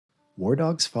War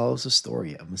Dogs follows the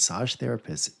story of massage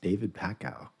therapist David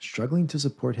Packow struggling to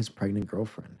support his pregnant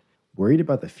girlfriend. Worried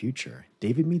about the future,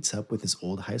 David meets up with his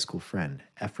old high school friend,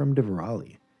 Ephraim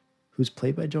DeVerali, who's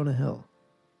played by Jonah Hill.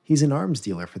 He's an arms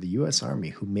dealer for the US Army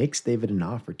who makes David an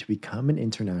offer to become an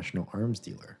international arms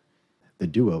dealer. The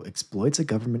duo exploits a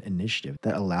government initiative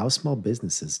that allows small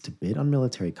businesses to bid on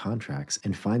military contracts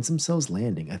and finds themselves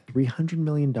landing a $300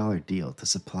 million deal to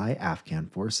supply Afghan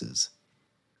forces.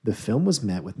 The film was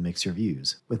met with mixed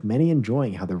reviews, with many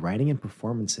enjoying how the writing and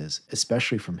performances,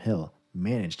 especially from Hill,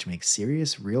 managed to make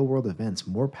serious real-world events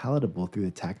more palatable through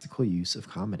the tactical use of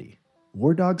comedy.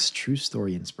 War Dogs' true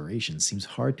story inspiration seems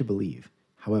hard to believe.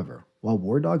 However, while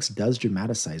War Dogs does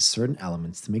dramatize certain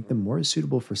elements to make them more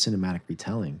suitable for cinematic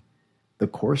retelling, the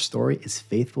core story is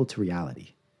faithful to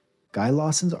reality. Guy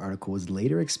Lawson's article was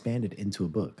later expanded into a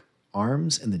book,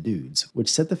 Arms and the Dudes,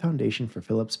 which set the foundation for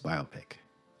Phillips' biopic.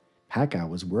 Packow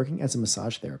was working as a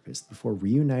massage therapist before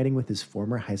reuniting with his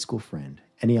former high school friend,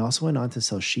 and he also went on to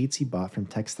sell sheets he bought from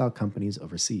textile companies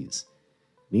overseas.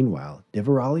 Meanwhile,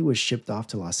 DeVerali was shipped off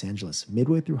to Los Angeles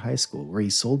midway through high school where he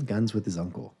sold guns with his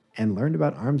uncle, and learned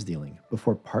about arms dealing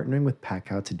before partnering with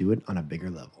Packow to do it on a bigger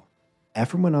level.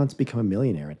 Ephraim went on to become a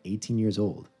millionaire at 18 years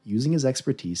old, using his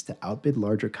expertise to outbid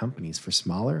larger companies for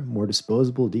smaller, more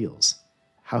disposable deals.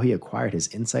 How he acquired his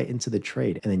insight into the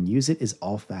trade and then used it is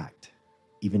all fact,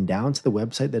 even down to the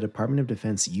website the Department of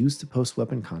Defense used to post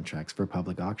weapon contracts for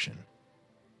public auction.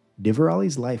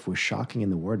 DeVerali's life was shocking in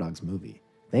the War Dogs movie.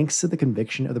 Thanks to the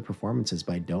conviction of the performances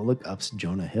by Don't Look Up's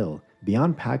Jonah Hill,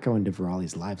 beyond Packow and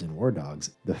DeVerali's lives in War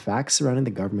Dogs, the facts surrounding the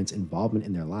government's involvement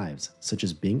in their lives, such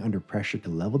as being under pressure to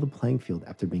level the playing field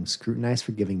after being scrutinized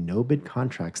for giving no-bid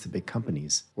contracts to big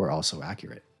companies, were also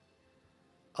accurate.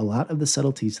 A lot of the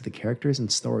subtleties to the characters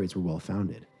and stories were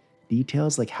well-founded.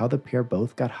 Details like how the pair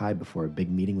both got high before a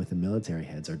big meeting with the military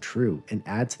heads are true and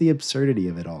add to the absurdity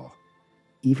of it all.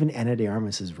 Even Ana de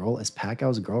Armas' role as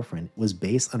Packow's girlfriend was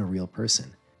based on a real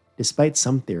person, despite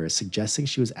some theorists suggesting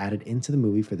she was added into the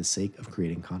movie for the sake of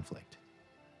creating conflict.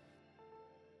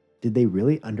 Did they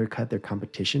really undercut their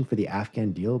competition for the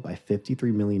Afghan deal by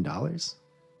 $53 million?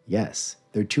 Yes,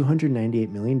 their $298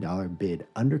 million bid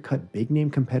undercut big-name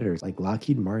competitors like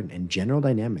Lockheed Martin and General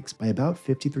Dynamics by about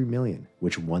 $53 million,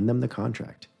 which won them the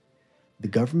contract. The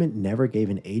government never gave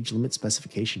an age limit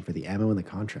specification for the ammo in the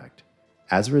contract.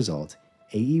 As a result,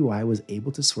 AEY was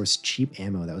able to source cheap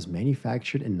ammo that was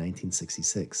manufactured in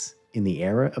 1966, in the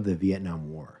era of the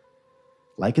Vietnam War.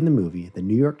 Like in the movie, the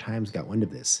New York Times got wind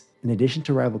of this, in addition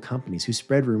to rival companies who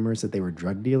spread rumors that they were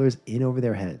drug dealers in over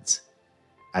their heads.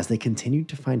 As they continued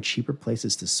to find cheaper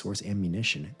places to source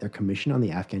ammunition, their commission on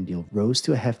the Afghan deal rose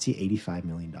to a hefty $85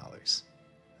 million.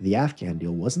 The Afghan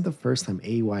deal wasn't the first time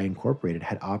AEY Incorporated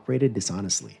had operated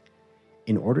dishonestly.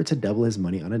 In order to double his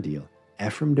money on a deal,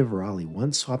 Ephraim DeVerali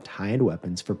once swapped high-end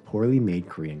weapons for poorly made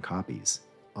Korean copies.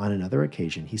 On another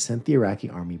occasion, he sent the Iraqi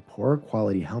army poorer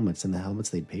quality helmets than the helmets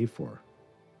they'd paid for.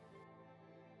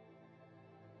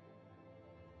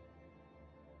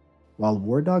 While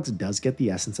War Dogs does get the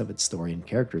essence of its story and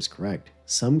characters correct,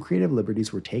 some creative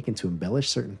liberties were taken to embellish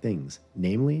certain things,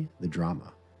 namely the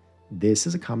drama. This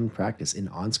is a common practice in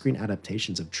on-screen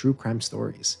adaptations of true crime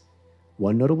stories.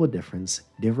 One notable difference,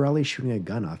 DeVerali shooting a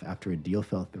gun off after a deal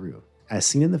fell through, as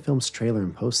seen in the film's trailer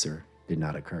and poster, did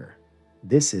not occur.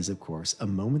 This is, of course, a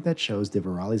moment that shows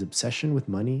DeVerali's obsession with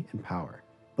money and power,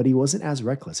 but he wasn't as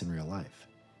reckless in real life.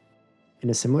 In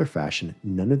a similar fashion,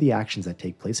 none of the actions that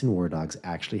take place in War Dogs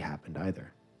actually happened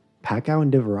either. Packow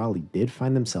and DeVerali did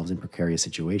find themselves in precarious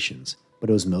situations, but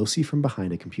it was mostly from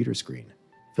behind a computer screen.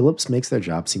 Phillips makes their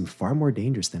job seem far more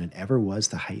dangerous than it ever was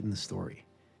to heighten the story.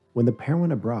 When the pair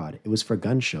went abroad, it was for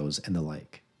gun shows and the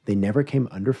like. They never came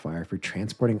under fire for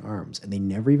transporting arms, and they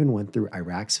never even went through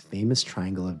Iraq's famous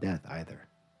Triangle of Death either.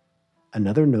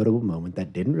 Another notable moment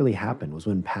that didn't really happen was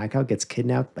when Packow gets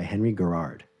kidnapped by Henry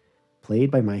Garrard,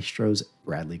 played by Maestro's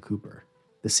Bradley Cooper.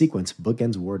 The sequence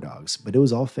bookends War Dogs, but it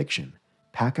was all fiction.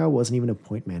 Packow wasn't even a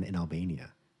point man in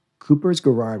Albania. Cooper's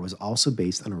Garrard was also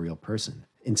based on a real person,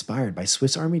 inspired by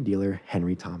Swiss Army dealer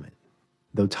Henry Tomet.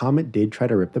 Though Tomet did try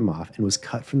to rip them off and was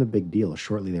cut from the big deal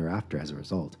shortly thereafter as a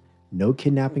result, no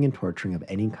kidnapping and torturing of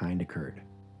any kind occurred.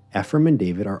 Ephraim and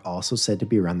David are also said to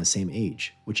be around the same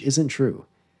age, which isn't true.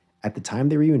 At the time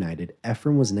they reunited,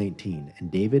 Ephraim was 19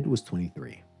 and David was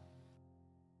 23.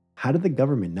 How did the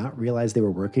government not realize they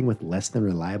were working with less than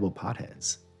reliable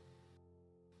potheads?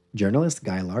 Journalist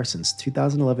Guy Larson's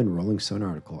 2011 Rolling Stone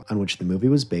article on which the movie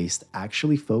was based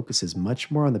actually focuses much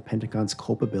more on the Pentagon's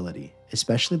culpability,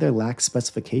 especially their lax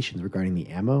specifications regarding the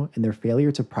ammo and their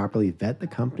failure to properly vet the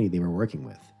company they were working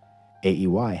with.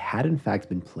 AEY had in fact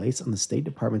been placed on the State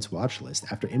Department's watch list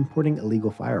after importing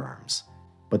illegal firearms,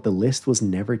 but the list was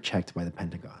never checked by the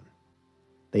Pentagon.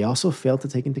 They also failed to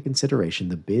take into consideration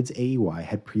the bids AEY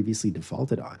had previously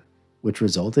defaulted on, which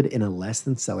resulted in a less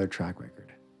than stellar track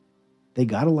record. They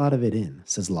got a lot of it in,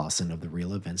 says Lawson of the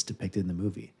real events depicted in the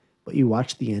movie, but you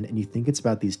watch the end and you think it's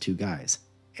about these two guys.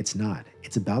 It's not,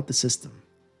 it's about the system.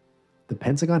 The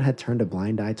Pentagon had turned a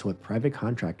blind eye to what private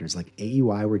contractors like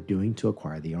AEY were doing to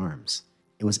acquire the arms.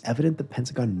 It was evident the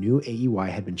Pentagon knew AEY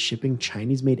had been shipping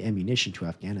Chinese-made ammunition to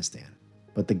Afghanistan,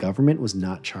 but the government was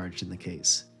not charged in the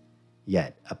case.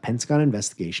 Yet, a Pentagon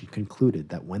investigation concluded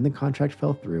that when the contract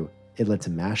fell through, it led to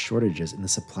mass shortages in the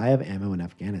supply of ammo in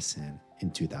Afghanistan in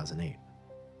 2008.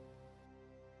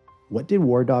 What did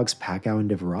war dogs Pacquiao and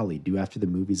Diverali do after the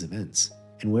movie's events,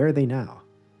 and where are they now?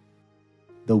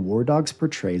 Though War Dogs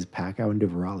portrays Pacquiao and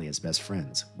Diverali as best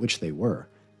friends, which they were,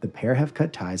 the pair have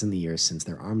cut ties in the years since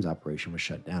their arms operation was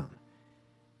shut down.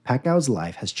 Pacquiao's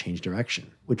life has changed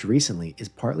direction, which recently is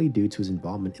partly due to his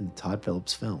involvement in the Todd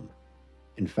Phillips film.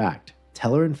 In fact,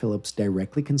 Teller and Phillips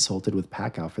directly consulted with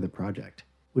Pacquiao for the project,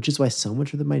 which is why so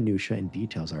much of the minutiae and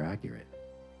details are accurate.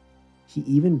 He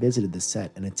even visited the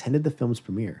set and attended the film's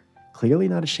premiere, clearly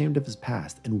not ashamed of his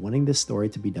past and wanting this story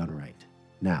to be done right.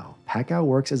 Now, Pacquiao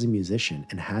works as a musician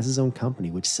and has his own company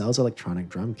which sells electronic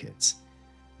drum kits.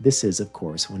 This is, of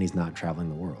course, when he's not traveling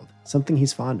the world, something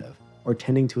he's fond of, or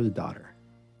tending to his daughter.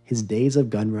 His days of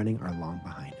gun running are long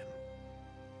behind him.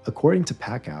 According to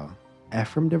Pacquiao,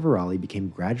 Ephraim Diverali became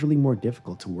gradually more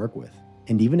difficult to work with,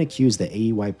 and even accused the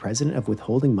AEY president of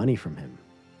withholding money from him.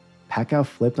 Pacquiao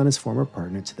flipped on his former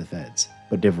partner to the feds,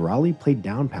 but Diverali played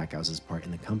down Pacquiao's part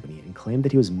in the company and claimed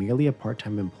that he was merely a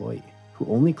part-time employee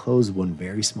who only closed one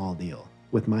very small deal,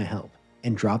 with my help,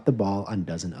 and dropped the ball on a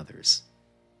dozen others.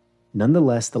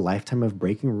 Nonetheless, the lifetime of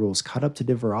breaking rules caught up to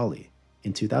Diverali.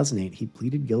 In 2008, he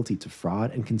pleaded guilty to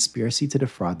fraud and conspiracy to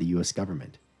defraud the US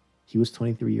government. He was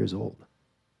 23 years old.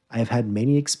 I have had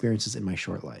many experiences in my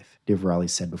short life, Diverali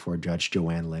said before Judge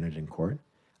Joanne Leonard in court.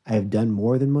 I have done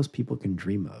more than most people can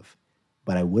dream of,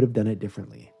 but I would have done it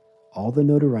differently. All the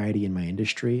notoriety in my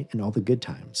industry and all the good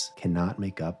times cannot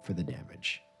make up for the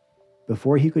damage.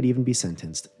 Before he could even be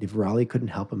sentenced, Diverali couldn't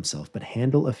help himself but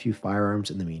handle a few firearms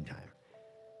in the meantime.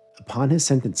 Upon his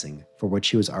sentencing, for which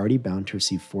he was already bound to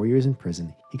receive 4 years in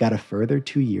prison, he got a further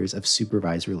 2 years of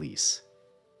supervised release.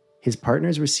 His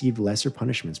partners received lesser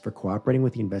punishments for cooperating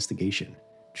with the investigation.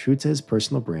 True to his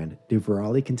personal brand,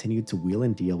 Diverali continued to wheel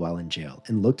and deal while in jail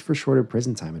and looked for shorter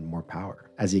prison time and more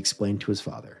power, as he explained to his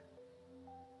father.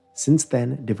 Since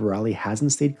then, Diverali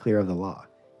hasn't stayed clear of the law.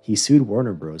 He sued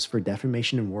Warner Bros. For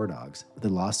defamation and war dogs, but the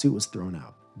lawsuit was thrown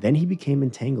out. Then he became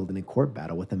entangled in a court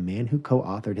battle with a man who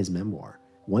co-authored his memoir,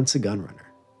 Once a Gun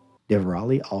Runner.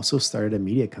 Diverali also started a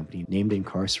media company named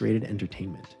Incarcerated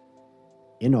Entertainment.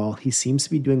 In all, he seems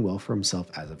to be doing well for himself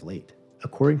as of late.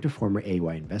 According to former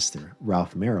AY investor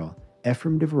Ralph Merrill,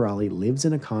 Ephraim Diverali lives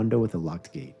in a condo with a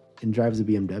locked gate and drives a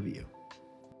BMW.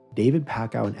 David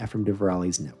Pacquiao and Ephraim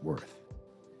Diverali's net worth.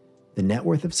 The net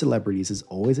worth of celebrities is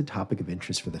always a topic of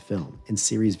interest for the film and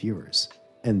series viewers.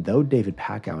 And though David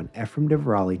Pacquiao and Ephraim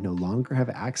Diverali no longer have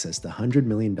access to $100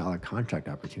 million contract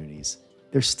opportunities,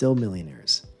 they're still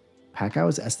millionaires. Pacquiao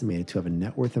is estimated to have a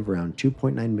net worth of around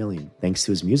 $2.9 million thanks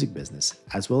to his music business,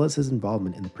 as well as his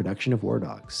involvement in the production of War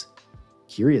Dogs.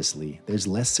 Curiously, there's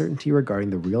less certainty regarding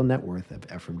the real net worth of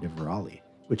Ephraim Diverali,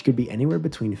 which could be anywhere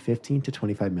between $15 to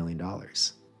 $25 million.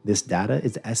 This data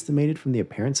is estimated from the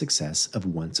apparent success of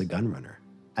Once a Gun Runner,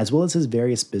 as well as his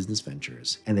various business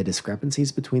ventures, and the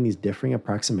discrepancies between these differing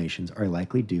approximations are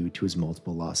likely due to his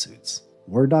multiple lawsuits.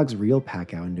 War Dogs' real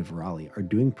Pacquiao and Diverali are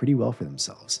doing pretty well for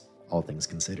themselves, all things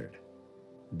considered.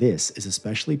 This is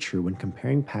especially true when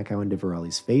comparing Pacquiao and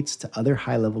Diverali's fates to other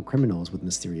high-level criminals with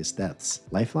mysterious deaths,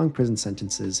 lifelong prison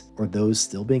sentences, or those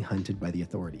still being hunted by the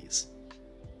authorities.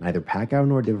 Neither Pacquiao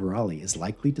nor Diverali is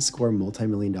likely to score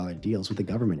multi-million-dollar deals with the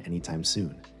government anytime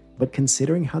soon, but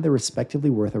considering how they're respectively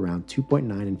worth around $2.9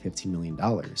 and $15 million,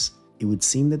 it would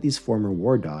seem that these former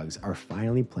war dogs are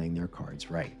finally playing their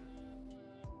cards right.